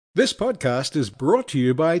This podcast is brought to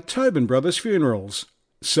you by Tobin Brothers Funerals,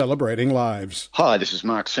 celebrating lives. Hi, this is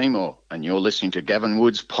Mark Seymour, and you're listening to Gavin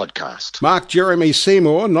Wood's podcast. Mark Jeremy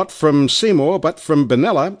Seymour, not from Seymour, but from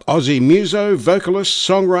Benalla, Aussie muso, vocalist,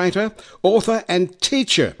 songwriter, author and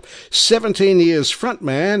teacher. 17 years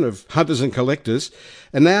frontman of Hunters and Collectors,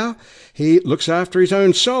 and now he looks after his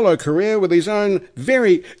own solo career with his own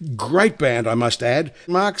very great band, I must add,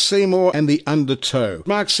 Mark Seymour and the Undertow.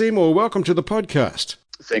 Mark Seymour, welcome to the podcast.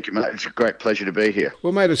 Thank you, mate. It's a great pleasure to be here.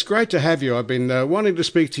 Well, mate, it's great to have you. I've been wanting to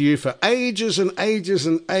speak to you for ages and ages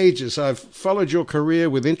and ages. I've followed your career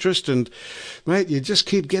with interest, and, mate, you just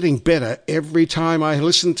keep getting better every time I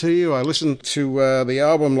listen to you. I listened to the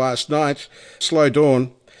album last night, Slow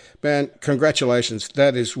Dawn. Man, congratulations.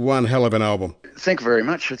 That is one hell of an album. Thank you very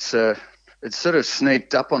much. It's sort of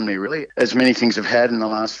sneaked up on me, really, as many things have had in the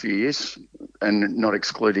last few years, and not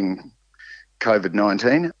excluding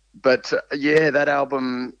COVID-19. But, yeah, that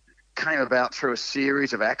album came about through a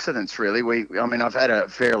series of accidents, really. I've had a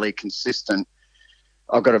fairly consistent,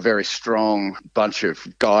 I've got a very strong bunch of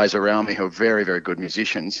guys around me who are very, very good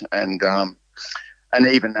musicians. And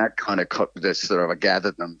even that kind of I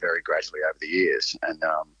gathered them very gradually over the years. And,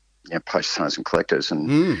 post Hunters and Collectors.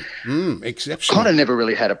 And exceptional. Kind of never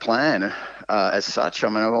really had a plan as such. I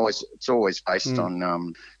mean, it's always based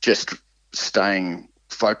on just staying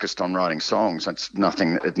focused on writing songs. It's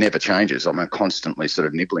nothing, it never changes. I'm constantly sort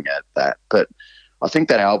of nibbling at that. But I think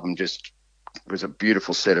that album just was a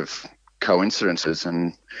beautiful set of coincidences.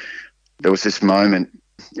 And there was this moment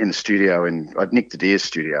in the studio, at Nick Dedeer's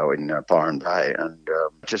studio in Byron Bay, and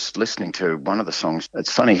just listening to one of the songs.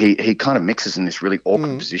 It's funny, he kind of mixes in this really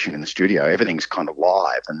awkward position in the studio. Everything's kind of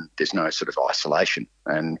live and there's no sort of isolation.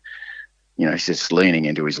 And, he's just leaning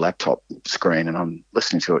into his laptop screen, and I'm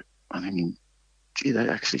listening to it. I'm thinking, gee, that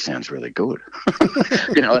actually sounds really good.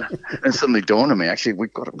 And suddenly dawned on me, actually,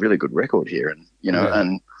 we've got a really good record here. And,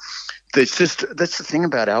 and that's the thing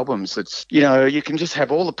about albums. It's, you can just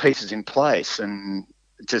have all the pieces in place and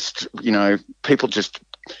just, people just,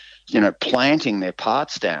 planting their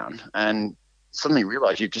parts down, and suddenly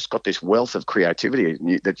realize you've just got this wealth of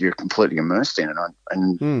creativity that you're completely immersed in.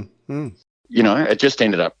 It just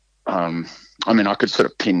ended up, I could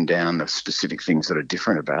sort of pin down the specific things that are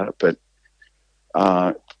different about it, but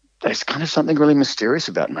there's kind of something really mysterious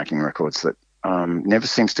about making records that never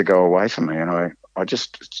seems to go away from me, and I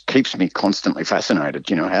just, it keeps me constantly fascinated.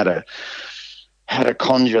 How to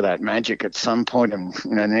conjure that magic at some point, and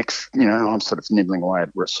next, I'm sort of nibbling away at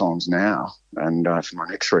songs now, and for my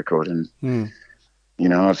next record, and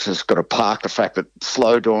I've just got to park the fact that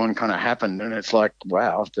Slow Dawn kind of happened, and it's like,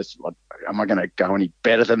 wow, am I going to go any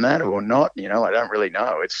better than that or not? I don't really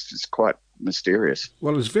know. It's quite mysterious.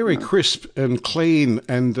 Well, it's very crisp and clean,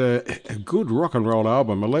 and a good rock and roll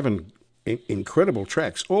album. 11 incredible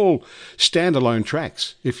tracks, all standalone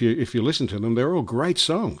tracks. If you listen to them, they're all great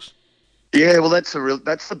songs. Yeah, well, that's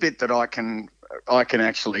the bit that I can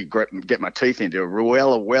actually get my teeth into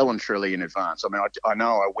well and truly in advance. I mean, I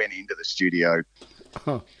know I went into the studio.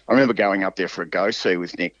 I remember going up there for a go-see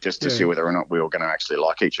with Nick just to see whether or not we were going to actually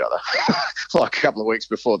like each other, like a couple of weeks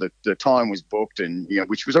before the time was booked, and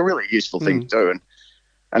which was a really useful thing to do.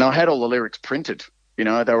 And I had all the lyrics printed. They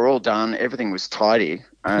were all done. Everything was tidy,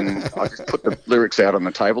 and I just put the lyrics out on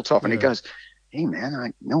the tabletop, and he goes, "Hey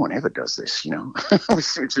man, no one ever does this,"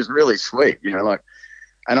 which is really sweet,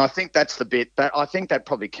 and I think that's the bit that I think that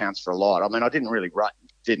probably counts for a lot. I mean, I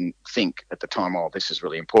didn't think at the time, oh, this is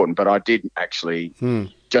really important, but I did actually,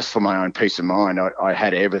 just for my own peace of mind, I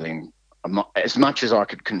had everything as much as I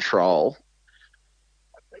could control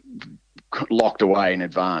locked away in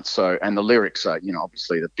advance. So, and the lyrics are,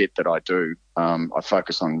 obviously the bit that I do, I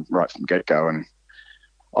focus on right from get-go, and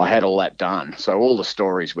I had all that done. So all the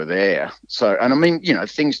stories were there. So, and I mean,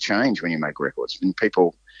 things change when you make records, and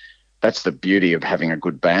that's the beauty of having a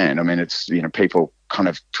good band. I mean, it's, people kind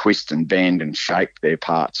of twist and bend and shape their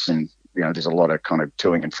parts, and, there's a lot of kind of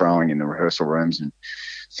toing and froing in the rehearsal rooms, and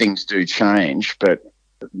things do change, but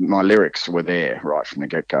my lyrics were there right from the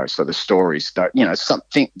get-go. So the stories,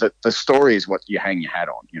 something that the story is what you hang your hat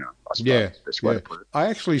on, I suppose. Yeah, Best way to put it. I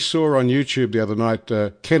actually saw on YouTube the other night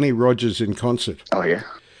Kenny Rogers in concert. Oh, yeah.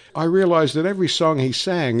 I realised that every song he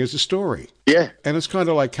sang is a story. Yeah. And it's kind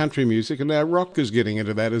of like country music, and now rock is getting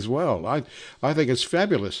into that as well. I think it's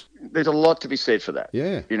fabulous. There's a lot to be said for that.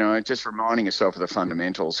 Yeah. Just reminding yourself of the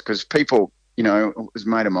fundamentals, because people, it was a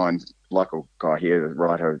mate of mine, local guy here, the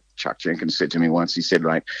writer Chuck Jenkins, said to me once, he said,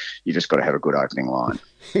 mate, you just got to have a good opening line.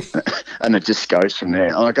 And it just goes from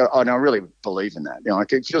there. And I really believe in that.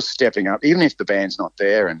 If you're stepping up, even if the band's not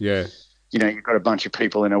there, and you've got a bunch of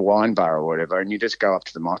people in a wine bar or whatever, and you just go up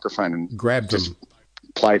to the microphone and grab them.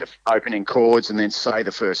 play the opening chords and then say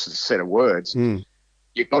the first set of words. Mm.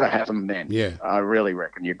 You've got to have them then. Yeah. I really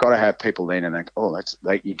reckon you've got to have people then, and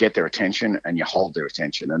you get their attention and you hold their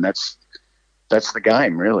attention, and that's the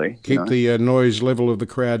game, really. Keep the noise level of the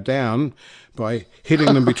crowd down by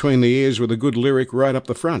hitting them between the ears with a good lyric right up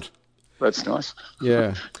the front. That's nice.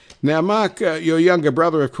 Yeah. Now, Mark, your younger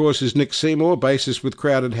brother, of course, is Nick Seymour, bassist with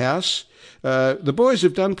Crowded House. The boys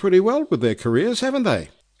have done pretty well with their careers, haven't they?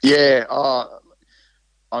 Yeah,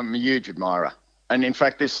 I'm a huge admirer. And in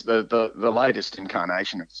fact, the latest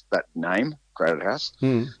incarnation of that name, Crowded House,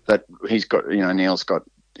 that he's got, Neil's got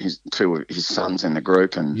two of his sons in the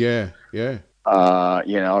group, and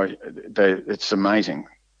it's amazing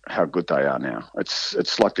how good they are now.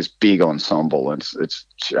 It's like this big ensemble, and it's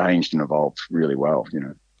changed and evolved really well.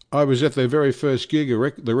 I was at their very first gig.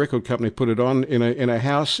 The record company put it on in a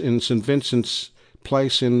house in St Vincent's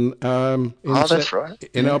Place in that's right,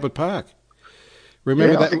 in Albert Park.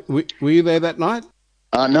 Remember that? Were you there that night?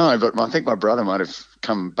 No, but I think my brother might have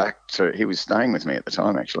come back he was staying with me at the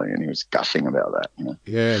time, actually, and he was gushing about that.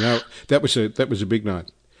 Yeah, no, that was a big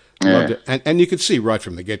night. Yeah. Loved it. And you could see right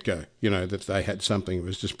from the get-go, that they had something. It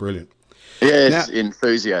was just brilliant. Yeah, it's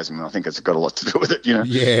enthusiasm. I think it's got a lot to do with it,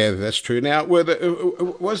 Yeah, that's true. Now,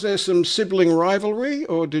 was there some sibling rivalry,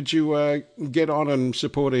 or did you get on and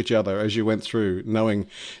support each other as you went through, knowing...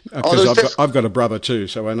 Because I've got a brother too,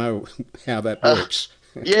 so I know how that works.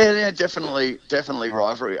 Yeah, definitely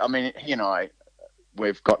rivalry. I mean,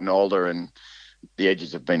 we've gotten older and the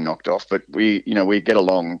edges have been knocked off, but we get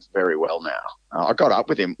along very well now. I got up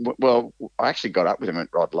with him. Well, I actually got up with him at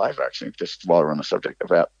Rod Laver, actually, just while we're on the subject,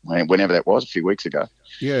 about whenever that was, a few weeks ago.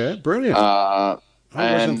 Yeah, brilliant. I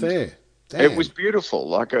wasn't there. Damn. It was beautiful.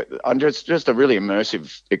 Like just a really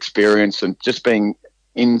immersive experience, and just being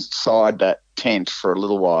inside that tent for a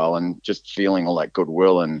little while and just feeling all that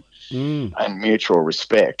goodwill and mutual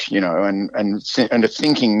respect, and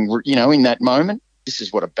thinking, in that moment, this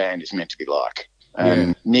is what a band is meant to be like.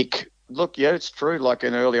 And Nick, look, yeah, it's true. Like,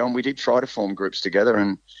 early on, we did try to form groups together,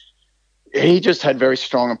 and he just had very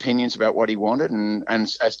strong opinions about what he wanted, and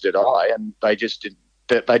as did I, and they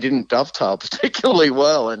didn't dovetail particularly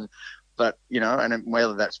well. But and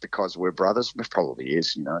whether that's because we're brothers, it probably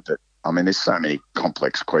is. That, I mean, there's so many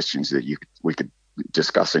complex questions that we could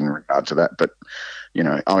discuss in regard to that. But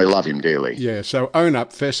I love him dearly. Yeah. So own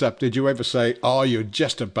up, fess up. Did you ever say, "Oh, you're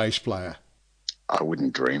just a bass player"? I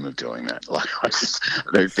wouldn't dream of doing that. Like,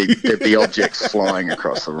 there'd be objects flying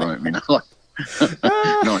across the room.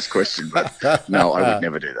 Nice question, but no, I would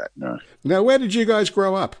never do that. No. Now, where did you guys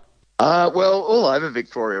grow up? Well, all over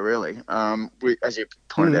Victoria, really. As you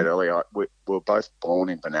pointed out earlier, we were both born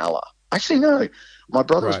in Benalla. Actually, no. My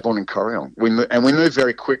brother was born in Corryong. We moved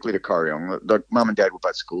very quickly to Corryong. Mum and Dad were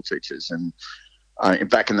both school teachers, and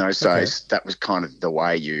back in those days, that was kind of the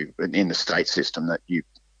way in the state system, that you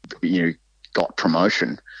got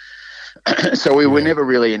promotion. So we were never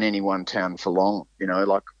really in any one town for long.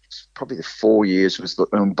 Like probably the 4 years was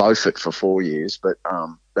Beaufort for 4 years, but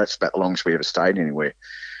that's about the longest we ever stayed anywhere.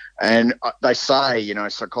 And they say,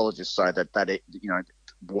 psychologists say that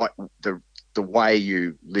what the way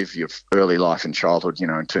you live your early life and childhood,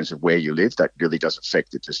 in terms of where you live, that really does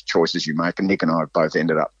affect it, just choices you make. And Nick and I both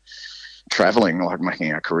ended up traveling, like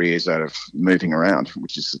making our careers out of moving around,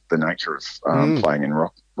 which is the nature of playing in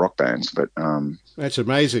rock bands. But that's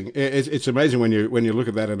amazing. It's amazing when you look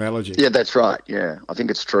at that analogy. Yeah, that's right. Yeah, I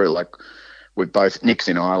think it's true. Like, Nick's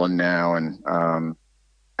in Ireland now, and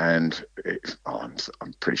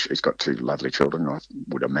I'm pretty sure he's got two lovely children. I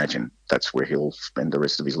would imagine that's where he'll spend the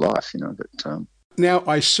rest of his life, But now,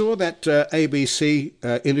 I saw that ABC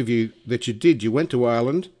interview that you did. You went to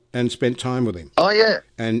Ireland and spent time with him. Oh yeah.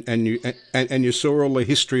 And you saw all the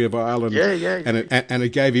history of Ireland. Yeah. And it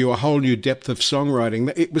gave you a whole new depth of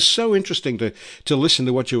songwriting. It was so interesting to listen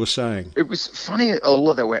to what you were saying. It was funny. All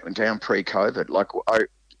of that went down pre-COVID. Like,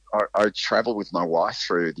 I travelled with my wife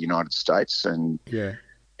through the United States, and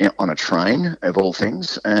on a train, of all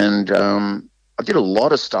things, and I did a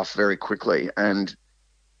lot of stuff very quickly, and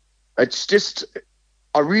it's just,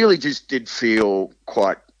 I really just did feel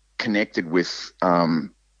quite connected with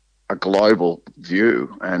a global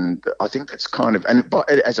view, and I think that's kind of, and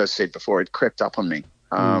as I said before, it crept up on me.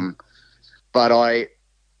 But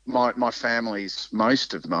my family's,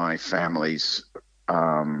 most of my family's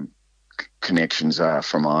connections are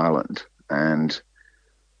from Ireland, and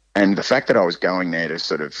the fact that I was going there to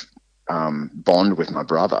sort of bond with my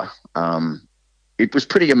brother, it was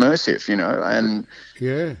pretty immersive, and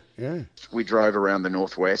we drove around the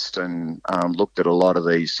northwest and looked at a lot of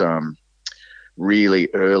these really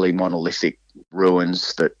early monolithic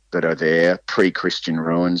ruins that are there, pre-Christian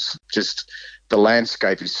ruins, just the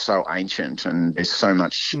landscape is so ancient, and there's so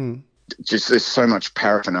much. There's so much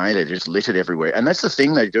paraphernalia just littered everywhere, and that's the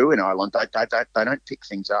thing they do in Ireland. They don't pick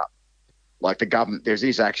things up. Like the government, there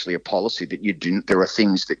is actually a policy that you do. There are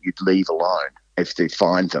things that you'd leave alone if you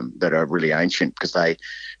find them that are really ancient, because they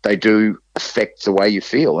do affect the way you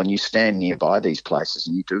feel, and you stand nearby these places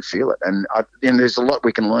and you do feel it. And there's a lot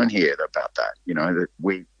we can learn here about that.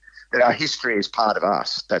 That our history is part of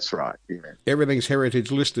us. That's right. Yeah. Everything's heritage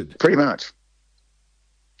listed. Pretty much.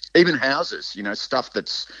 Even houses, stuff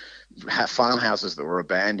that's farmhouses that were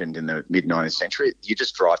abandoned in the mid-19th century, you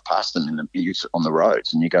just drive past them on the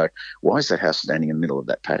roads and you go, why is that house standing in the middle of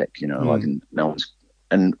that paddock? Like no one's,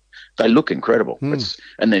 and they look incredible.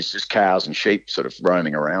 And there's just cows and sheep sort of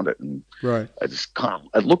roaming around it, and right.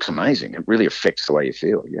 It looks amazing. It really affects the way you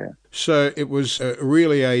feel. Yeah. So it was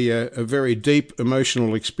really a very deep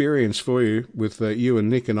emotional experience for you with you and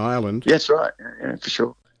Nick in Ireland. That's right. Yeah, for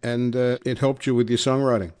sure. And it helped you with your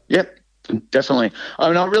songwriting. Yep. Definitely. I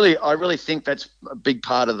mean, I really think that's a big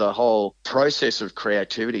part of the whole process of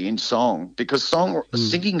creativity in song, because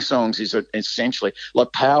singing songs is essentially,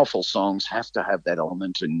 like, powerful songs have to have that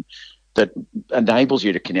element and that enables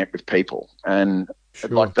you to connect with people. And sure.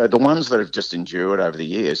 Like the ones that have just endured over the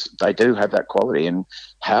years, they do have that quality. And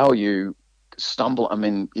how you stumble, I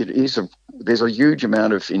mean, there's a huge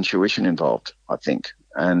amount of intuition involved, I think,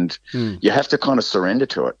 and you have to kind of surrender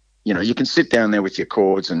to it. You can sit down there with your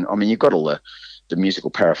chords, and I mean, you've got all the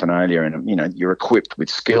musical paraphernalia, and you're equipped with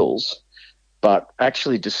skills, but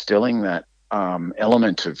actually distilling that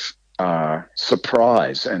element of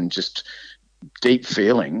surprise and just deep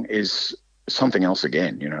feeling is something else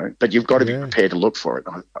again. But you've got to be prepared to look for it.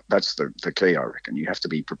 That's the key, I reckon. You have to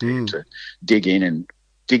be prepared to dig in and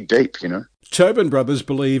dig deep. Tobin Brothers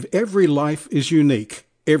believe every life is unique.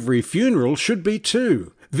 Every funeral should be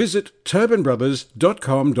too. Visit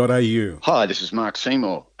tobinbrothers.com.au. Hi, this is Mark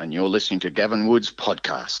Seymour, and you're listening to Gavin Wood's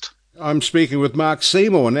podcast. I'm speaking with Mark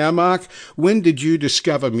Seymour. Now, Mark, when did you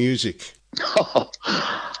discover music?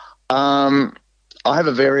 I have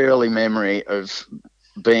a very early memory of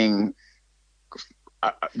being,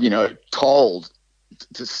 told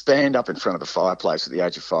to stand up in front of the fireplace at the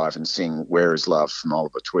age of 5 and sing "Where Is Love" from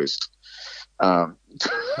Oliver Twist to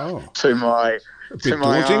my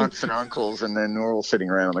aunts and uncles, and then we're all sitting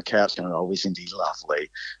around on the couch going, "Oh, isn't he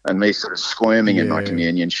lovely?" And me sort of squirming in my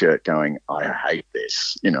communion shirt going, "I hate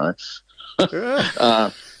this,"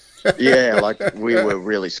 Yeah, like we were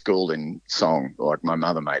really schooled in song. Like my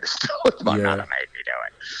mother made us do it. My mother made me do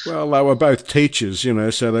it. Well, they were both teachers,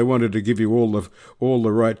 so they wanted to give you all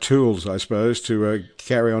the right tools, I suppose, to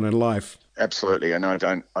carry on in life. Absolutely, and I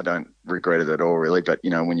don't regret it at all, really. But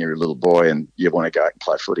when you're a little boy and you want to go out and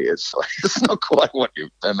play footy, it's not quite what you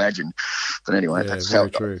imagine. But anyway, that's very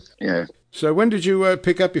true. Yeah. So when did you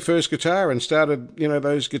pick up your first guitar and started,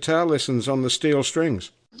 those guitar lessons on the steel strings?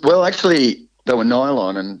 Well, actually, they were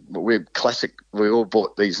nylon, and we're classic. We all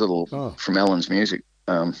bought these little from Allen's Music.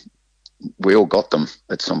 We all got them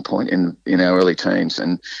at some point in our early teens,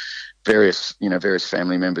 and various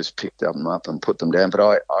family members picked them up and put them down. But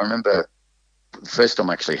I remember the first time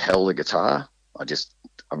I actually held a guitar, I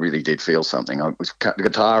really did feel something. The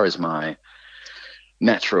guitar is my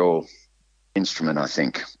natural instrument, I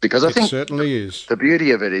think, because I think it certainly is. The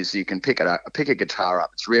beauty of it is you can pick a guitar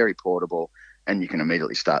up. It's very portable, and you can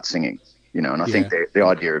immediately start singing. And I think the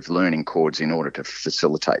idea of learning chords in order to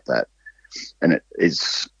facilitate that, and it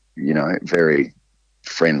is very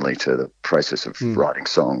friendly to the process of writing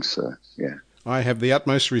songs. So yeah, I have the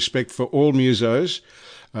utmost respect for all musos.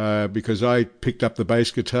 Because I picked up the bass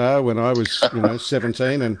guitar when I was,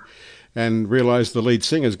 17 and realised the lead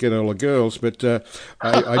singers get all the girls, but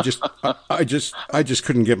I just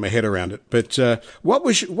couldn't get my head around it. But what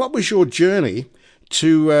was your journey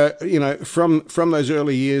to from those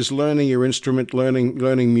early years, learning your instrument,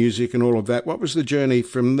 learning music and all of that? What was the journey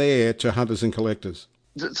from there to Hunters and Collectors?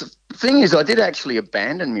 The thing is, I did actually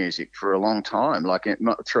abandon music for a long time. Like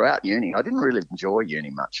throughout uni, I didn't really enjoy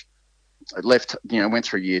uni much. I left, went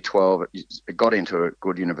through year 12, got into a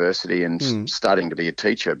good university and starting to be a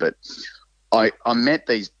teacher. But I met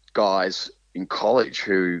these guys in college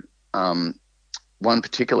who, one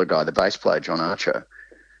particular guy, the bass player, John Archer,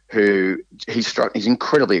 who he's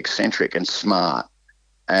incredibly eccentric and smart.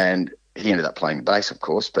 And he ended up playing bass, of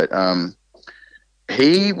course. But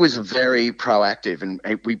he was very proactive, and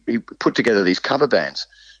he put together these cover bands.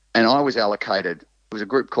 And I was allocated, it was a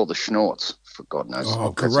group called the Schnorts. For God knows.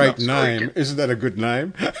 Oh, great name. Isn't that a good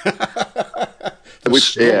name?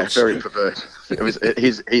 Very perverse. It was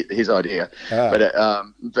his idea.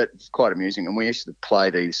 But quite amusing. And we used to play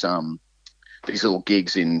these these little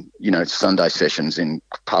gigs in, Sunday sessions in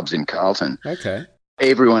pubs in Carlton. Okay.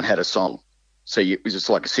 Everyone had a song. So it was just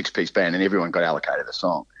like a 6-piece band, and everyone got allocated a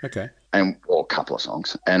song. Okay. Or a couple of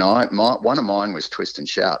songs. And one of mine was Twist and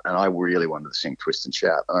Shout, and I really wanted to sing Twist and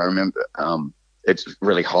Shout. I remember it's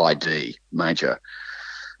really high D major.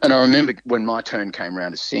 And I remember when my turn came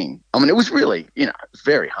around to sing, I mean, it was really,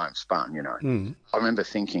 very homespun, I remember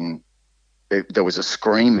thinking there was a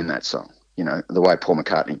scream in that song, the way Paul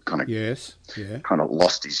McCartney kind of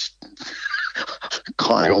lost his,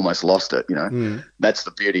 kind of almost lost it, That's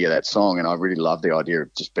the beauty of that song. And I really love the idea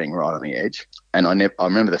of just being right on the edge. And I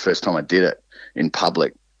remember the first time I did it in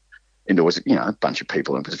public, and there was, a bunch of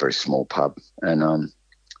people, and it was a very small pub. And I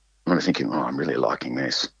remember thinking, I'm really liking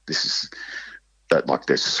this. This is that, like,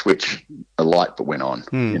 there's a light that went on,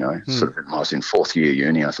 sort of. I was in fourth year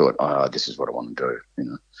uni. I thought, this is what I want to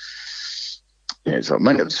do, Yeah, so I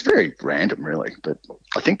mean, it was very random, really. But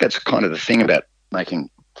I think that's kind of the thing about making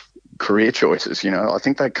career choices, I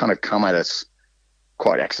think they kind of come at us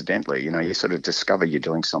quite accidentally. You sort of discover you're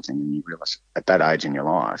doing something, and you realize at that age in your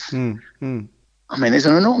life, I mean, there's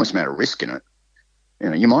an enormous amount of risk in it.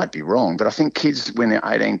 You might be wrong, but I think kids, when they're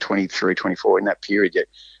 18, 23, 24, in that period,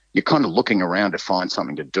 you're kind of looking around to find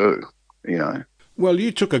something to do, Well,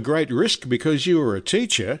 you took a great risk because you were a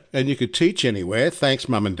teacher and you could teach anywhere, thanks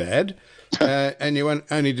Mum and Dad, and you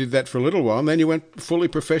only did that for a little while, and then you went fully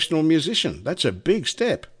professional musician. That's a big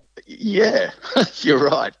step. Yeah, you're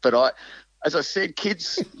right. But as I said,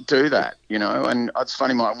 kids do that, and it's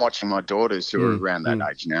funny, I'm watching my daughters who are around that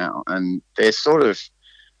age now, and they're sort of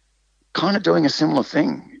kind of doing a similar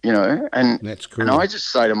thing, and that's cool. And I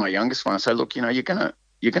just say to my youngest one, I say, look, you're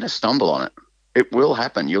gonna stumble on it. It will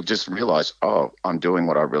happen. You'll just realize, I'm doing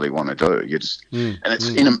what I really want to do. And it's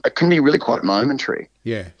it can be really quite momentary.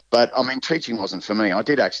 Yeah. But I mean, teaching wasn't for me. I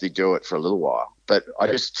did actually do it for a little while, but I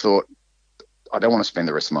just thought, I don't want to spend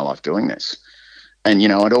the rest of my life doing this. And,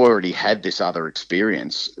 I'd already had this other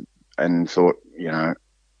experience and thought,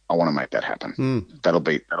 I want to make that happen. That'll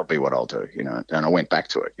be what I'll do, and I went back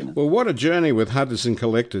to it. Well, what a journey with Hunters and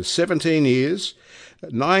Collectors. 17 years,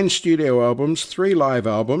 9 studio albums, 3 live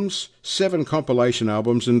albums, 7 compilation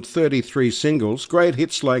albums, and 33 singles. Great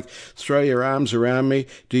hits like Throw Your Arms Around Me,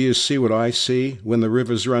 Do You See What I See, When the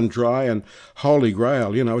Rivers Run Dry, and Holy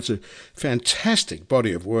Grail. It's a fantastic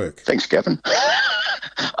body of work. Thanks, Gavin.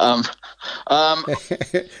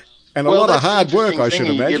 And a lot of hard work, I should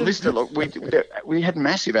imagine. Look, we had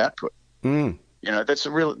massive output. That's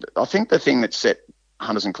I think the thing that set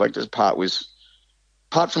Hunters and Collectors apart was,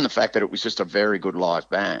 apart from the fact that it was just a very good live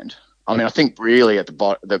band. I mean, I think really at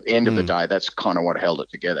the end of the day, that's kind of what held it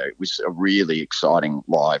together. It was a really exciting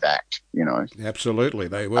live act, Absolutely,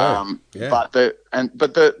 they were. Yeah. But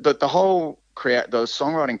the whole the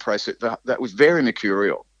songwriting process, that was very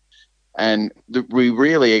mercurial. And we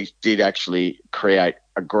really did actually create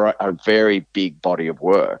a very big body of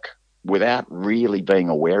work without really being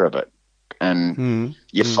aware of it. And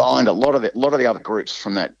you find a lot of the other groups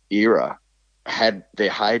from that era had their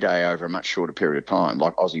heyday over a much shorter period of time,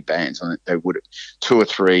 like Aussie bands, and they would 2 or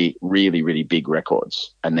 3 really, really big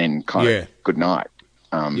records, and then kind of good night,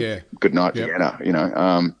 good night,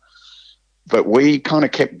 Vienna, But we kind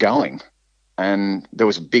of kept going. And there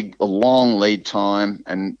was a long lead time,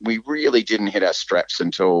 and we really didn't hit our straps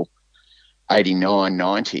until 89,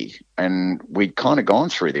 90, and we'd kind of gone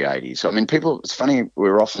through the 80s. I mean, it's funny,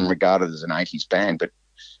 we're often regarded as an 80s band, but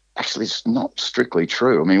actually it's not strictly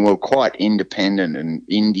true. I mean, we're quite independent and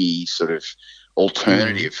indie sort of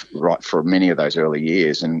alternative right for many of those early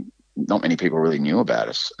years, and not many people really knew about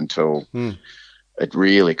us until it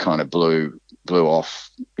really kind of blew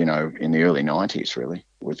off, in the early 90s, really,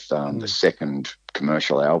 with the second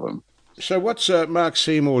commercial album. So what's Mark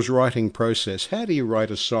Seymour's writing process? How do you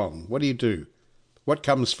write a song? What do you do? What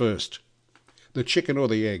comes first, the chicken or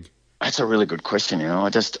the egg? That's a really good question.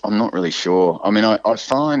 I'm not really sure. I mean, I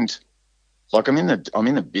find, like, I'm in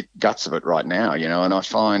the guts of it right now, and I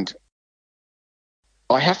find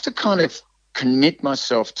I have to kind of commit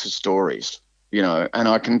myself to stories, and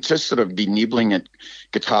I can just sort of be nibbling at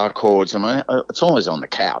guitar chords, and it's always on the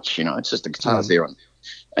couch, it's just the guitar's there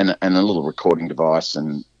and a little recording device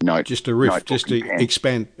and note. Just a riff, just to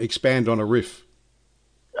expand on a riff.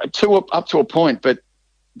 Up to a point, but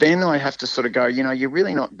then I have to sort of go, you're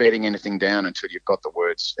really not bedding anything down until you've got the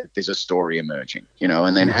words, there's a story emerging,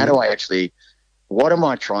 and then how do I actually, what am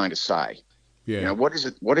I trying to say? Yeah. What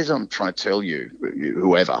is I'm trying to tell you,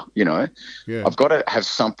 whoever, I've got to have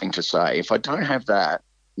something to say. If I don't have that,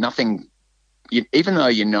 nothing, even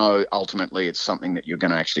though ultimately it's something that you're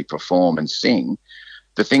going to actually perform and sing,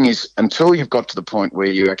 the thing is, until you've got to the point where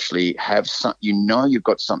you actually have you've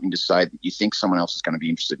got something to say that you think someone else is going to be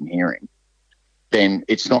interested in hearing, then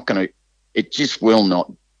it's not going to, it just will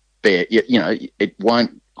not bear, it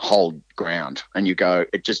won't hold ground, and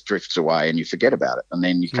it just drifts away and you forget about it. And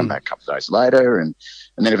then you come back a couple of days later and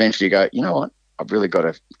then eventually you go, you know what, I've really got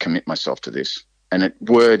to commit myself to this. And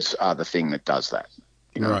words are the thing that does that.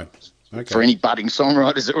 Right. Okay. For any budding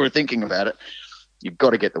songwriters that were thinking about it, you've got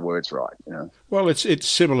to get the words right. Well, it's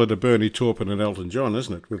similar to Bernie Taupin and Elton John,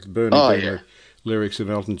 isn't it? With Bernie doing the lyrics and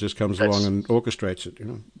Elton just comes along and orchestrates it.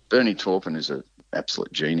 Bernie Taupin is an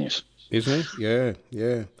absolute genius, isn't he?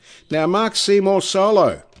 Yeah. Now, Mark Seymour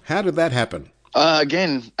solo. How did that happen?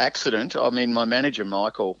 Again, accident. I mean, my manager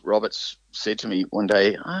Michael Roberts said to me one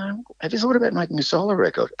day, "Have you thought about making a solo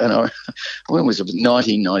record?" And when was it?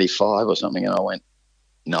 1995 or something? And I went,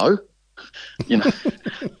 "No."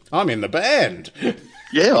 I'm in the band.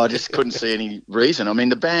 Yeah, I just couldn't see any reason. I mean,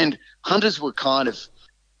 the band Hunters were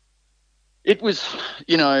it was,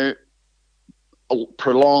 a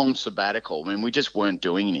prolonged sabbatical. I mean, we just weren't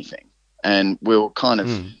doing anything. And we were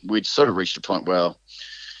we'd sort of reached a point where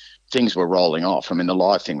things were rolling off. I mean, the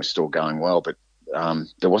live thing was still going well, but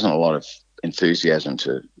there wasn't a lot of enthusiasm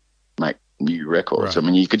to make new records. Right. I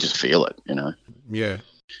mean, you could just feel it, Yeah.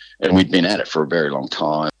 And we'd been at it for a very long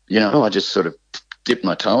time. I just sort of dipped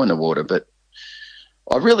my toe in the water, but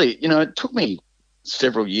I really, it took me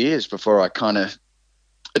several years before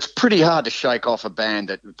it's pretty hard to shake off a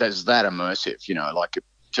band that's that immersive, like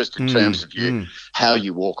just in terms of how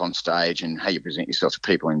you walk on stage and how you present yourself to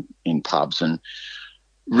people in pubs. And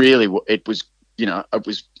really it was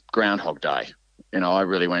Groundhog Day. I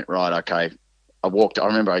really went, right, okay. I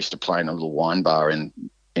remember I used to play in a little wine bar in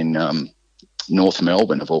North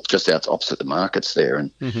Melbourne, just opposite the markets there,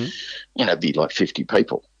 and it'd be like 50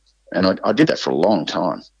 people, and I did that for a long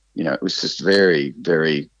time. It was just very,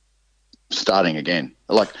 very starting again.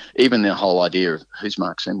 Like even the whole idea of who's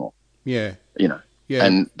Mark Seymour, yeah,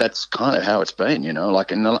 and that's kind of how it's been.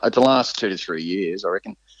 Like in the last 2 to 3 years, I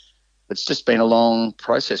reckon it's just been a long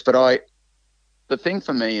process. But the thing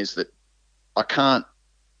for me is that I can't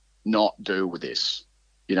not do with this.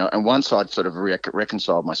 And once I'd sort of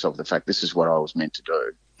reconciled myself with the fact this is what I was meant to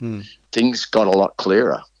do, things got a lot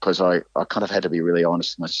clearer because I kind of had to be really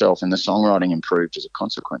honest with myself, and the songwriting improved as a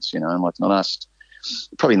consequence, and like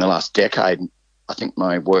probably in the last decade, I think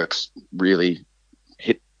my work's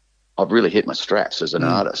I've really hit my straps as an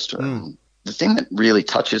artist. The thing that really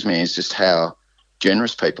touches me is just how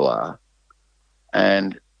generous people are.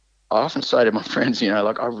 And I often say to my friends,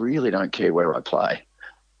 like, I really don't care where I play,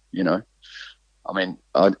 I mean,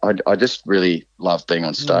 I just really love being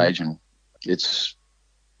on stage, and it's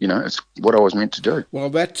what I was meant to do. Well,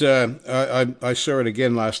 that I saw it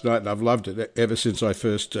again last night, and I've loved it ever since I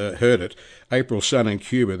first heard it. April Sun in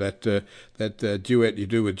Cuba, that duet you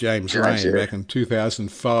do with James Lane back in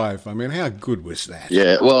 2005. I mean, how good was that?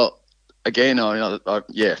 Yeah, well, again, that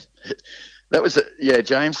was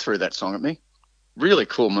James threw that song at me. Really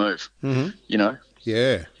cool move,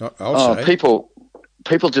 Yeah, I'll say.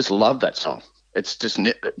 People just love that song. It's just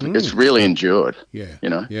it's really endured. Yeah,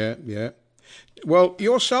 Yeah. Well,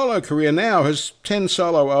 your solo career now has 10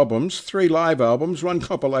 solo albums, 3 live albums, 1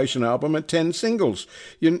 compilation album, and 10 singles.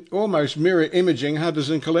 You're almost mirror imaging Hunters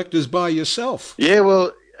and Collectors by yourself. Yeah,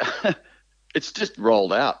 well, it's just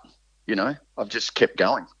rolled out. I've just kept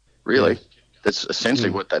going. Really, that's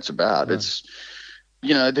essentially what that's about. Right. It's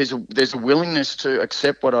there's a willingness to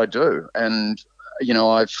accept what I do, and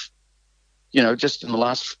I've. Just in the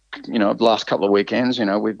last couple of weekends,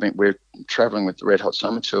 we're traveling with the Red Hot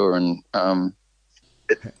Summer Tour, and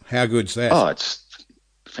how good's that? Oh, it's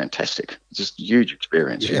fantastic! It's just a huge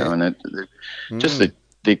experience, and just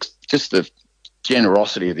the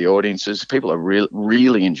generosity of the audiences. People are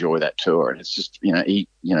really enjoy that tour, and it's just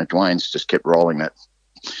Dwayne's just kept rolling that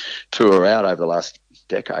tour out over the last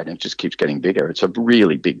decade, and it just keeps getting bigger. It's a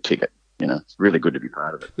really big ticket. It's really good to be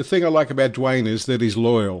part of it. The thing I like about Dwayne is that he's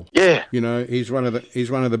loyal. Yeah. He's one of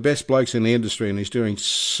the best blokes in the industry, and he's doing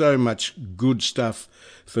so much good stuff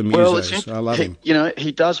for musos. I love him.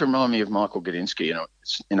 He does remind me of Michael Gudinski,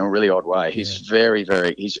 in a really odd way. He's very,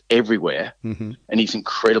 very, he's everywhere, and he's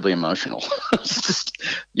incredibly emotional. It's just,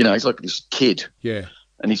 he's like this kid. Yeah.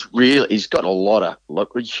 And he's got a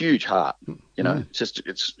huge heart,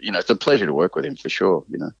 it's a pleasure to work with him for sure,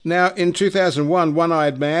 Now, in 2001, One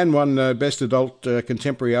Eyed Man won Best Adult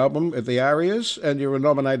Contemporary Album at the ARIAs, and you were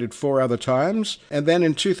nominated 4 other times. And then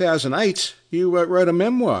in 2008, you wrote a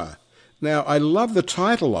memoir. Now, I love the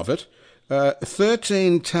title of it,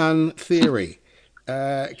 13-Ton Theory.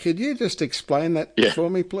 Could you just explain that for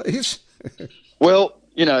me, please? Well,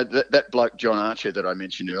 you know, that bloke John Archer that I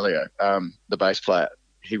mentioned earlier, the bass player.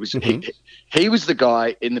 He was he was the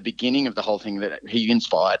guy in the beginning of the whole thing that he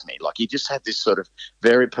inspired me. Like he just had this sort of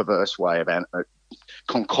very perverse way of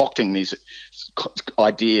concocting these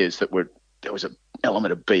ideas that were there was an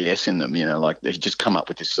element of BS in them. You know, like he just come up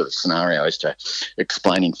with this sort of scenario as to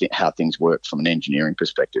explaining how things work from an engineering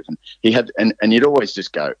perspective. And he had and you'd always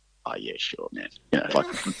just go, oh yeah, sure, man. You know, like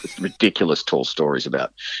ridiculous tall stories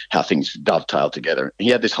about how things dovetail together. He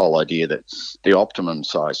had this whole idea that the optimum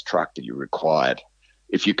size truck that you required,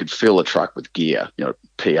 if you could fill a truck with gear, you know,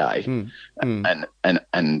 PA, and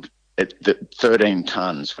the 13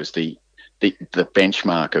 tons was the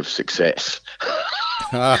benchmark of success.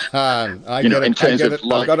 I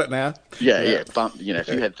got it now. Yeah. But, you know, if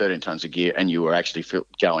you had 13 tons of gear and you were actually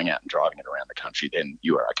going out and driving it around the country, then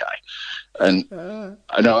you were okay. And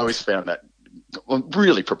I always found that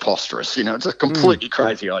really preposterous. You know, it's a completely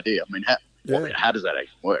crazy idea. I mean, how does that even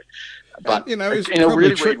work? But you know, it's in a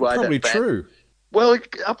really weird way, probably true. Well,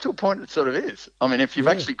 up to a point, it sort of is. I mean, if you've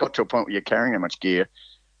actually got to a point where you're carrying that much gear,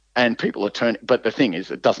 and people are turning, but the thing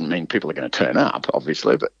is, it doesn't mean people are going to turn up,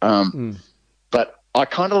 obviously. But but I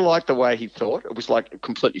kind of like the way he thought. It was like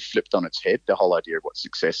completely flipped on its head, the whole idea of what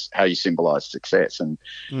success, how you symbolise success, and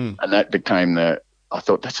that became I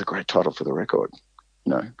thought that's a great title for the record.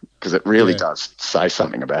 You know, because it really does say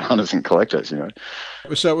something about hunters and collectors. You know,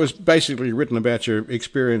 so it was basically written about your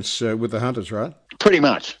experience with the hunters, right? Pretty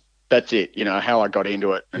much. That's it. You know, how I got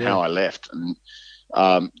into it and how I left, and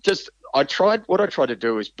I tried to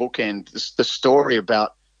do is bookend the story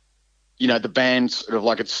about, you know, the band sort of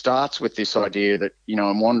like it starts with this idea that, you know,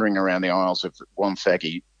 I'm wandering around the aisles of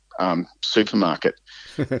Wonthaggi supermarket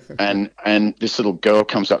and this little girl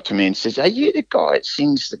comes up to me and says, "Are you the guy that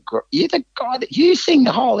sings you're the guy that you sing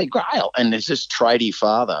the Holy Grail?" And there's this tradie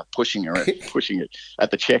father pushing it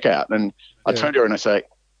at the checkout. And I turned to her and I say,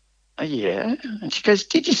 "Oh, yeah." And she goes,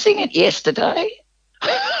 "Did you sing it yesterday?"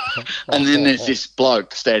 And then there's this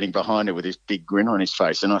bloke standing behind her with this big grin on his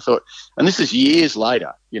face. And I thought, and this is years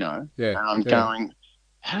later, you know, and I'm going,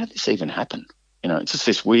 how did this even happen? You know, it's just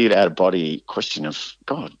this weird out-of-body question of,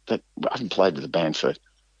 God, that I haven't played with the band for,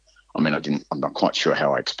 I'm not quite sure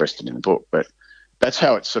how I expressed it in the book, but that's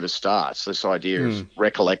how it sort of starts, this idea of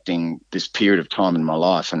recollecting this period of time in my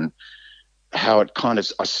life and how it kind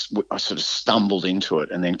of, I sort of stumbled into it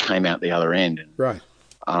and then came out the other end. And, right.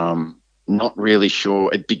 Not really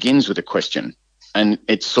sure. It begins with a question and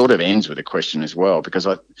it sort of ends with a question as well, because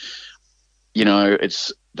that's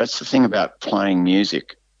the thing about playing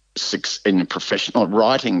music in professional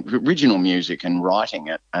writing, original music and writing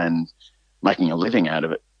it and making a living out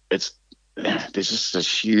of it. There's just a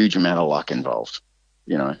huge amount of luck involved,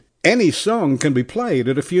 you know. Any song can be played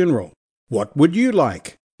at a funeral. What would you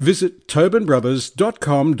like? Visit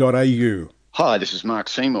tobinbrothers.com.au. Hi, this is Mark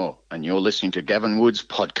Seymour and you're listening to Gavin Wood's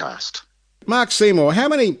podcast. Mark Seymour, how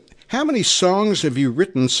many songs have you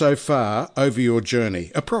written so far over your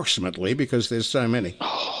journey? Approximately, because there's so many.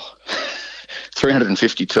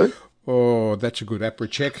 352. Oh, that's a good APRA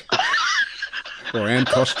check. Or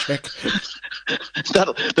AMCOS check.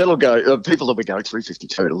 That'll go. People will be going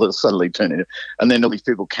 352. It'll suddenly turn into, and then there'll be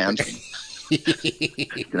people counting.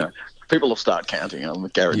 You know, people will start counting. I'll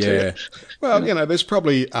guarantee it. Well, you know, there's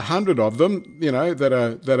probably 100 of them, you know, that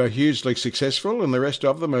are hugely successful, and the rest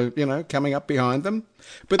of them are, you know, coming up behind them.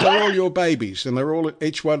 But they're all your babies, and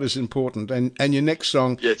each one is important. And your next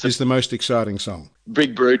song is the most exciting song.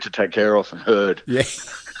 Big brood to take care of and herd. Yeah.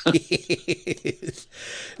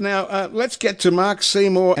 Now, let's get to Mark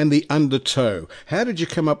Seymour and the Undertow. How did you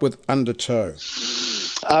come up with Undertow?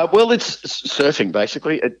 Well, it's surfing,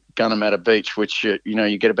 basically, at Gunnamatta Beach, which, you know,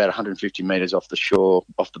 you get about 150 metres off the shore,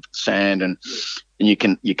 off the sand, and you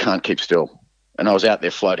can't keep still. And I was out there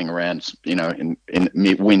floating around, you know, in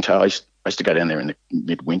midwinter. I used to go down there in the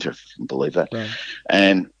midwinter, if you can believe that. Right.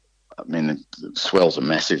 And, I mean, the swells are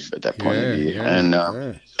massive at that point of the year. And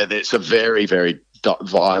it's a very, very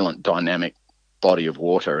violent, dynamic body of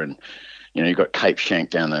water. And, you know, you've got Cape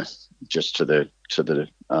Schanck down there just to the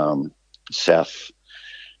south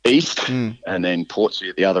east, and then Portsea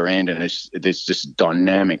at the other end, and there's just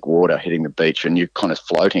dynamic water hitting the beach, and you're kind of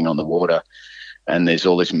floating on the water, and there's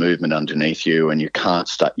all this movement underneath you, and you can't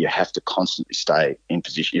start. You have to constantly stay in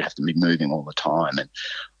position. You have to be moving all the time. And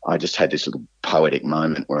I just had this little poetic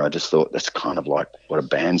moment where I just thought that's kind of like what a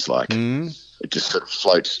band's like. It just sort of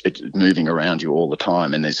floats, it's moving around you all the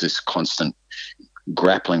time, and there's this constant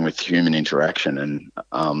grappling with human interaction. And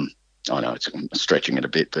I know I'm stretching it a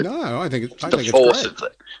bit, but no, I think it's great. Of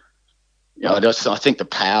it. You know, I think the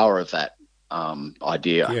power of that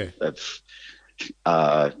idea of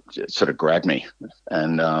sort of grabbed me.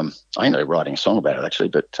 And I ended up writing a song about it, actually,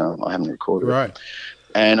 but I haven't recorded it. Right.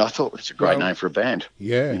 And I thought it's a great Well, name for a band.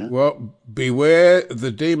 yeah. You know? Well, beware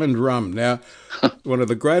the demon drum. Now, one of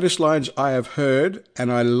the greatest lines I have heard,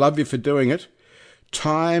 and I love you for doing it.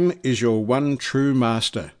 Time is your one true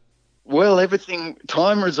master. Well, everything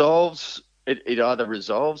time resolves. It either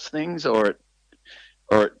resolves things or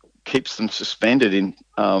it keeps them suspended in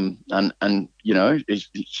and you know it's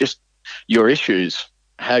just your issues,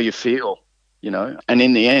 how you feel, you know, and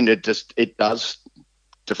in the end it does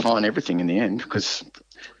define everything in the end, because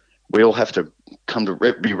we all have to come to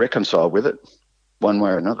be reconciled with it one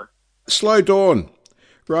way or another. Slow Dawn,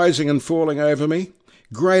 Rising and Falling Over Me.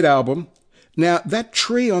 Great album. Now, that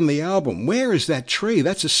tree on the album, where is that tree?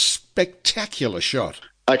 That's a spectacular shot.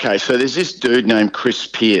 Okay, so there's this dude named Chris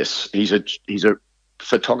Pierce. He's a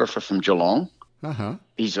photographer from Geelong. Uh-huh.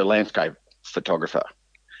 He's a landscape photographer,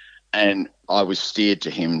 and I was steered to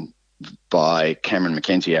him by Cameron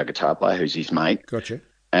McKenzie, our guitar player, who's his mate. Gotcha.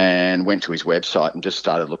 And went to his website and just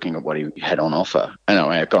started looking at what he had on offer. And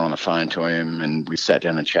I got on the phone to him and we sat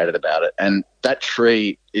down and chatted about it. And that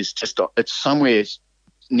tree is it's somewhere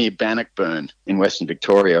near Bannockburn in Western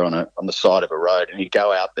Victoria on the side of a road. And you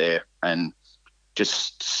go out there and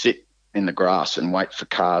just sit in the grass and wait for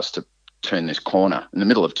cars to turn this corner in the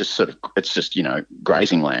middle of it's just, you know,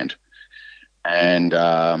 grazing land. And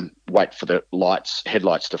wait for the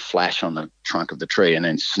headlights to flash on the trunk of the tree and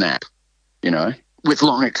then snap, you know, with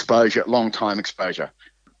long time exposure.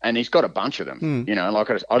 And he's got a bunch of them, you know,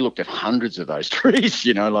 like I looked at hundreds of those trees,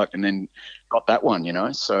 you know, like, and then got that one, you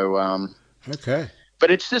know, so. Okay.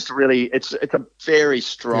 But it's just really, it's a very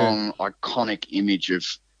strong, iconic image of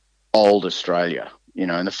old Australia, you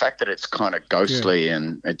know, and the fact that it's kind of ghostly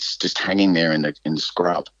and it's just hanging there in the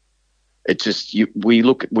scrub. It just,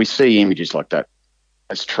 we see images like that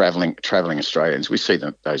as traveling Australians. We see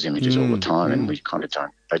those images all the time and we kind of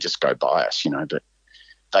don't, they just go by us, you know, but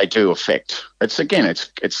they do affect.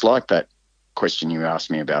 It's like that question you asked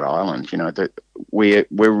me about Ireland. You know, that we're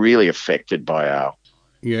really affected by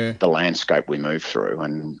the landscape we move through,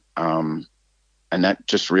 and that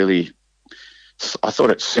just really, I thought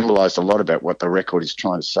it symbolised a lot about what the record is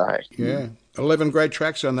trying to say. Yeah, 11 great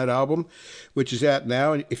tracks on that album, which is out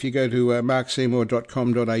now. If you go to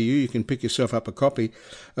markseymour.com.au, you can pick yourself up a copy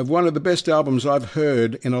of one of the best albums I've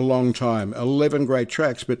heard in a long time. 11 great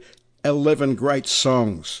tracks, but 11 great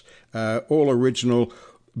songs, all original,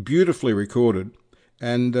 beautifully recorded,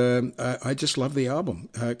 and I just love the album.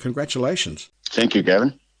 Congratulations. Thank you,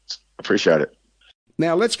 Gavin. Appreciate it.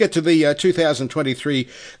 Now let's get to the 2023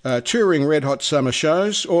 touring Red Hot Summer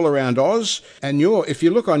shows all around Oz. And if you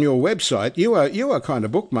look on your website, you are kind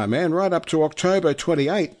of booked, my man, right up to October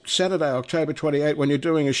 28, Saturday, October 28, when you're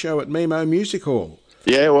doing a show at Memo Music Hall.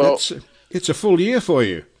 Yeah, well, it's a full year for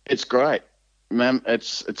you. It's great.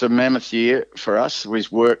 It's a mammoth year for us. We've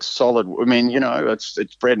worked solid. I mean, you know, it's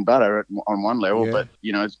bread and butter on one level, but,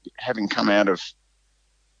 you know, having come out of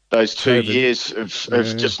those 2 years of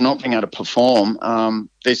just not being able to perform,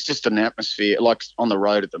 there's just an atmosphere, like on the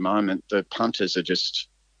road at the moment, the punters are just,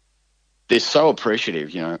 they're so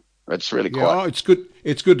appreciative, you know. It's really quite. Oh, it's good.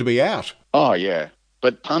 It's good to be out. Oh, yeah.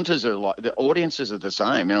 But punters are like, the audiences are the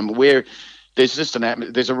same. You know, there's just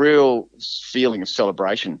there's a real feeling of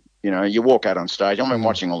celebration. You know, you walk out on stage. I've been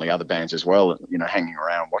watching all the other bands as well, you know, hanging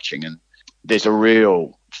around watching, and there's a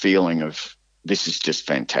real feeling of this is just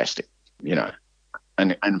fantastic, you know.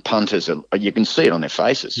 And punters you can see it on their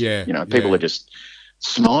faces. Yeah. You know, people are just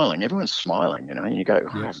smiling. Everyone's smiling, you know. And you go,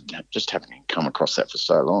 I just haven't come across that for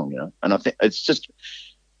so long, you know. And I think it's just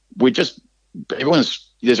there's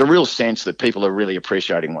a real sense that people are really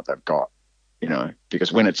appreciating what they've got, you know,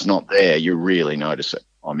 because when it's not there, you really notice it.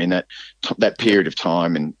 I mean, that period of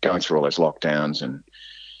time and going through all those lockdowns and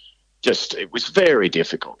just, it was very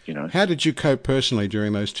difficult, you know. How did you cope personally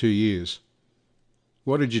during those 2 years?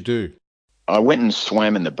 What did you do? I went and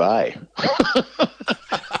swam in the bay.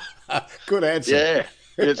 Good answer. Yeah.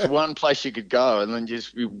 It's one place you could go, and then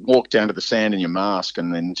you walk down to the sand in your mask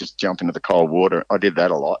and then just jump into the cold water. I did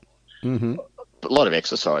that a lot. Mm-hmm. A lot of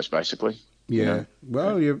exercise, basically. Yeah. You know?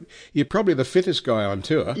 Well, you're probably the fittest guy on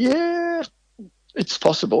tour. Yeah. It's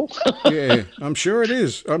possible. Yeah, I'm sure it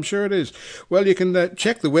is. Well, you can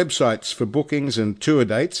check the websites for bookings and tour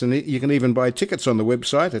dates, and you can even buy tickets on the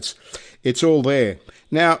website. It's all there.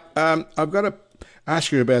 Now, I've got to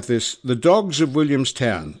ask you about this. The Dogs of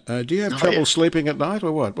Williamstown. Do you have trouble sleeping at night,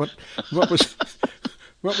 or what? What was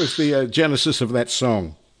the genesis of that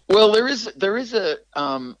song? Well, there is a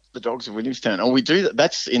the Dogs of Williamstown. Oh, we do that.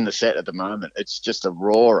 That's in the set at the moment. It's just a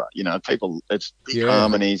roarer. You know, it's big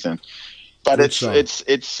harmonies and. But it's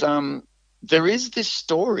there is this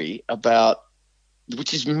story about,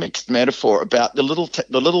 which is mixed metaphor, about the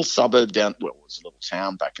little suburb down. Well, it was a little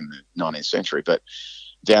town back in the 19th century, but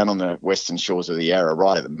down on the western shores of the Yarra,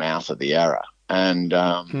 right at the mouth of the Yarra, and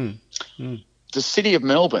the city of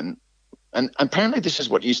Melbourne. And apparently this is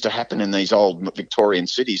what used to happen in these old Victorian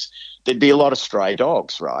cities. There'd be a lot of stray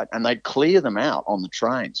dogs, right? And they'd clear them out on the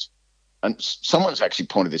trains. And someone's actually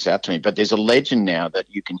pointed this out to me, but there's a legend now that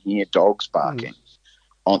you can hear dogs barking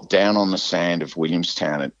down on the sand of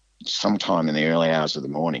Williamstown at sometime in the early hours of the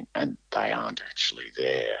morning, and they aren't actually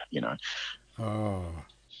there, you know. Oh,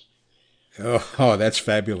 that's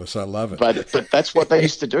fabulous. I love it. But that's what they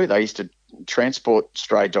used to do. They used to transport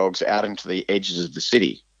stray dogs out into the edges of the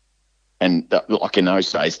city. And like in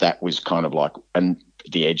those days, that was kind of like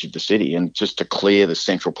the edge of the city, and just to clear the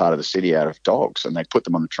central part of the city out of dogs. And they put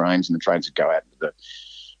them on the trains, and the trains would go out to the,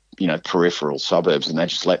 you know, peripheral suburbs, and they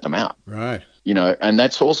just let them out. Right. You know, and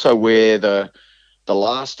that's also where the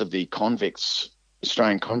last of the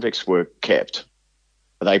Australian convicts were kept.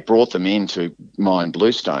 They brought them in to mine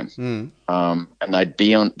bluestone, and they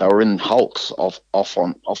were in hulks off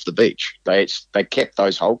the beach. They kept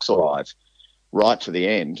those hulks alive right to the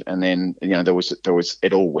end, and then, you know, there was it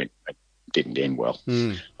didn't end well.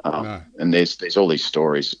 No. And there's all these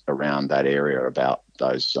stories around that area about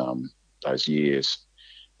those years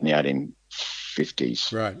in the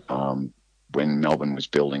 1850s, right? When Melbourne was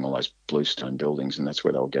building all those bluestone buildings, and that's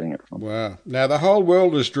where they were getting it from. Wow! Now the whole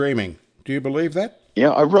world is dreaming. Do you believe that?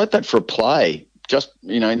 Yeah, I wrote that for a play, just,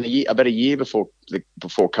 you know, in the year, about a year before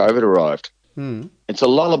COVID arrived. It's a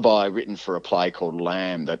lullaby written for a play called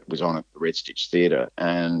Lamb that was on at the Red Stitch Theatre,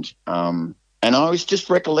 and I was just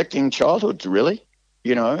recollecting childhood, really,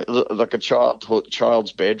 you know, like a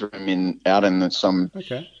child's bedroom out in some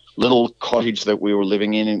little cottage that we were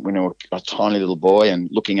living in when I was a tiny little boy, and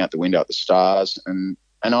looking out the window at the stars, and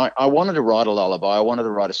I wanted to write a lullaby. I wanted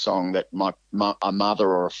to write a song that a mother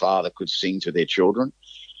or a father could sing to their children,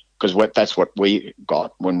 because that's what we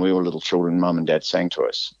got when we were little children. Mum and Dad sang to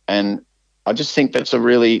us, and I just think that's I'd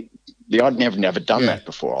never done that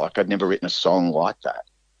before. Like, I'd never written a song like that.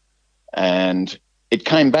 And it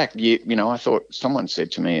came back, you know, I thought, someone said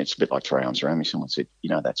to me, it's a bit like Three Arms Around Me. Someone said, you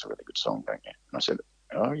know, that's a really good song, don't you? And I said,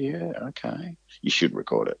 oh yeah, okay. You should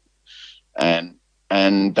record it.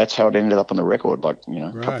 And that's how it ended up on the record, like, you know,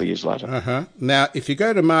 a couple of years later. Now, if you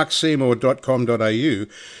go to markseymour.com.au,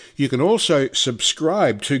 you can also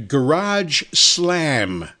subscribe to Garage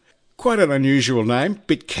Slam. Quite an unusual name,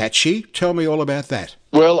 bit catchy. Tell me all about that.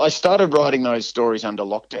 Well, I started writing those stories under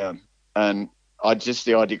lockdown, and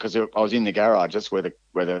the idea, because I was in the garage, that's where the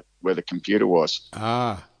computer was.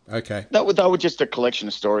 Ah, okay. They were just a collection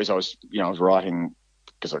of stories I was writing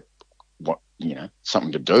because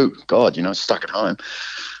something to do. God, you know, stuck at home,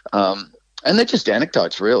 and they're just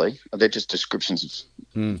anecdotes, really. They're just descriptions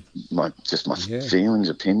of my feelings,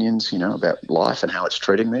 opinions, you know, about life and how it's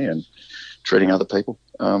treating me and treating other people.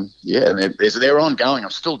 And they're ongoing.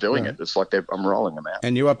 I'm still doing it. It's like I'm rolling them out.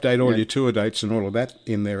 And you update all your tour dates and all of that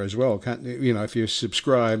in there as well. Can't you know? If you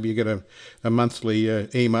subscribe, you get a monthly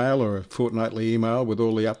email or a fortnightly email with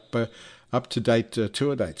all the up to date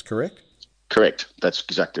tour dates. Correct? Correct. That's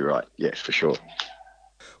exactly right. Yes, for sure.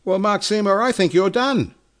 Well, Mark Seymour, I think you're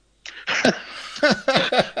done.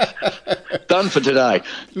 Done for today.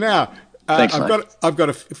 Now. Thanks,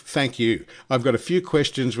 thank you. I've got a few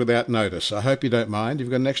questions without notice. I hope you don't mind. You've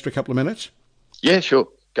got an extra couple of minutes? Yeah, sure.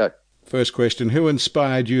 Go. First question, who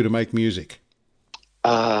inspired you to make music?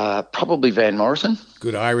 Probably Van Morrison.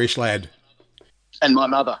 Good Irish lad. And my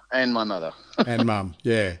mother. And Mum,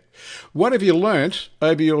 yeah. What have you learnt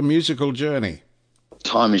over your musical journey?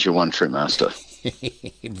 Time is your one true master.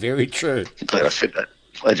 Very true. Glad I fit that.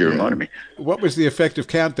 Glad you reminded me. What was the effective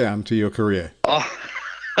countdown to your career?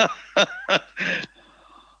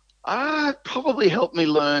 Probably helped me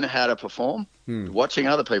learn how to perform, watching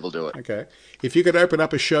other people do it. Okay. If you could open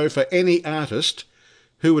up a show for any artist,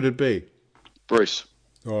 who would it be? Bruce.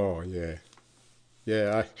 Oh, yeah.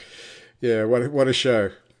 Yeah, what a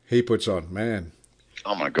show he puts on, man.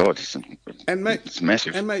 Oh, my God. It's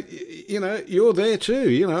massive. And, mate, you know, you're there too.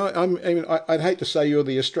 You know, I'd hate to say you're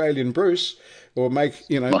the Australian Bruce, or make,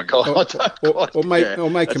 you know, my God, or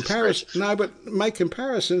make comparisons. No, but make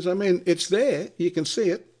comparisons. I mean, it's there. You can see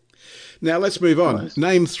it. Now let's move on. Nice.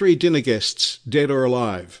 Name 3 dinner guests, dead or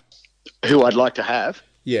alive. Who I'd like to have?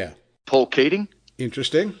 Yeah. Paul Keating.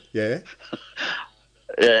 Interesting. Yeah.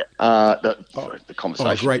 Yeah. The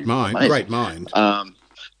conversation. Oh, great mind. Amazing. Great mind.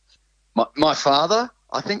 My father.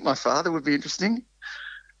 I think my father would be interesting,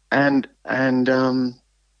 and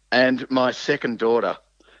my second daughter,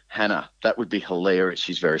 Hannah. That would be hilarious.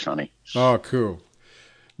 She's very funny. Oh, cool.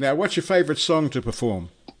 Now, what's your favourite song to perform?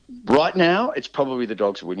 Right now, it's probably The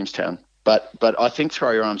Dogs of Williamstown. But I think Throw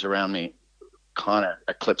Your Arms Around Me kind of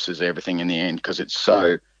eclipses everything in the end, because it's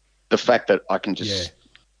so, the fact that I can just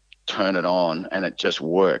turn it on and it just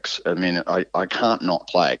works. I mean, I can't not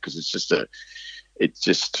play it, because it's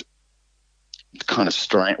just kind of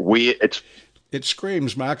strange, weird. It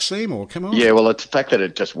screams Mark Seymour. Come on. Yeah, well, it's the fact that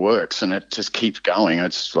it just works and it just keeps going.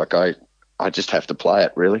 It's like I just have to play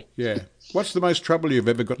it, really. Yeah. What's the most trouble you've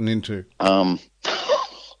ever gotten into? I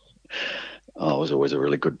was always a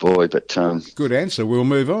really good boy, but good answer. We'll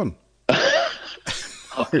move on.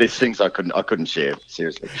 There's things I couldn't share,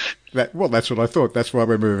 seriously. That's what I thought. That's why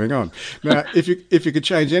we're moving on. Now, if you could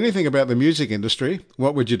change anything about the music industry,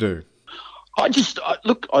 what would you do? I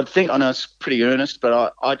think, I know it's pretty earnest,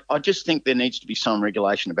 but I just think there needs to be some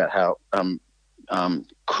regulation about how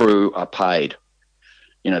crew are paid.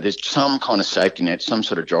 You know, there's some kind of safety net, some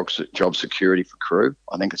sort of job security for crew.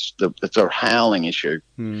 I think it's a howling issue,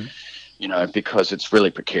 you know, because it's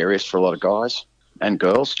really precarious for a lot of guys and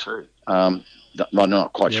girls too. I'm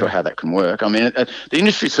not quite sure how that can work. I mean, the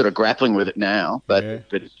industry's sort of grappling with it now, but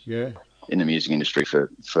in the music industry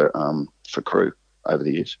for crew over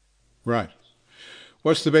the years. Right.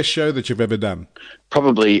 What's the best show that you've ever done?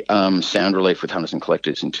 Probably Sound Relief with Hunters and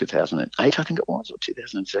Collectors in 2008, I think it was, or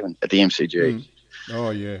 2007 at the MCG.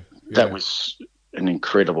 Oh, yeah. That was an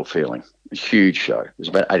incredible feeling. A huge show. There was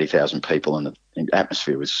about 80,000 people, and the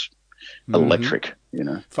atmosphere was electric, you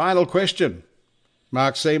know. Final question.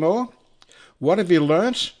 Mark Seymour, what have you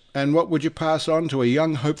learnt, and what would you pass on to a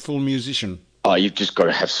young, hopeful musician? Oh, you've just got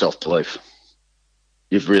to have self-belief.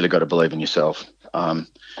 You've really got to believe in yourself. And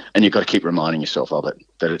you've got to keep reminding yourself of it,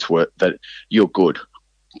 that you're good.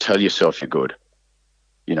 Tell yourself you're good,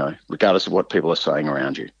 you know, regardless of what people are saying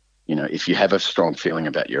around you. You know, if you have a strong feeling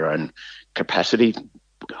about your own capacity,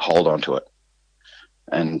 hold on to it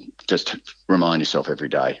and just remind yourself every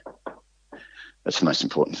day. That's the most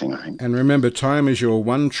important thing, I think. And remember, time is your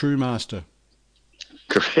one true master.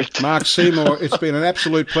 Correct. Mark Seymour, it's been an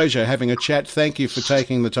absolute pleasure having a chat. Thank you for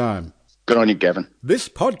taking the time. Good on you, Gavin. This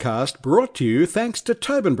podcast brought to you thanks to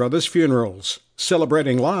Tobin Brothers Funerals,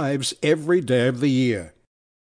 celebrating lives every day of the year.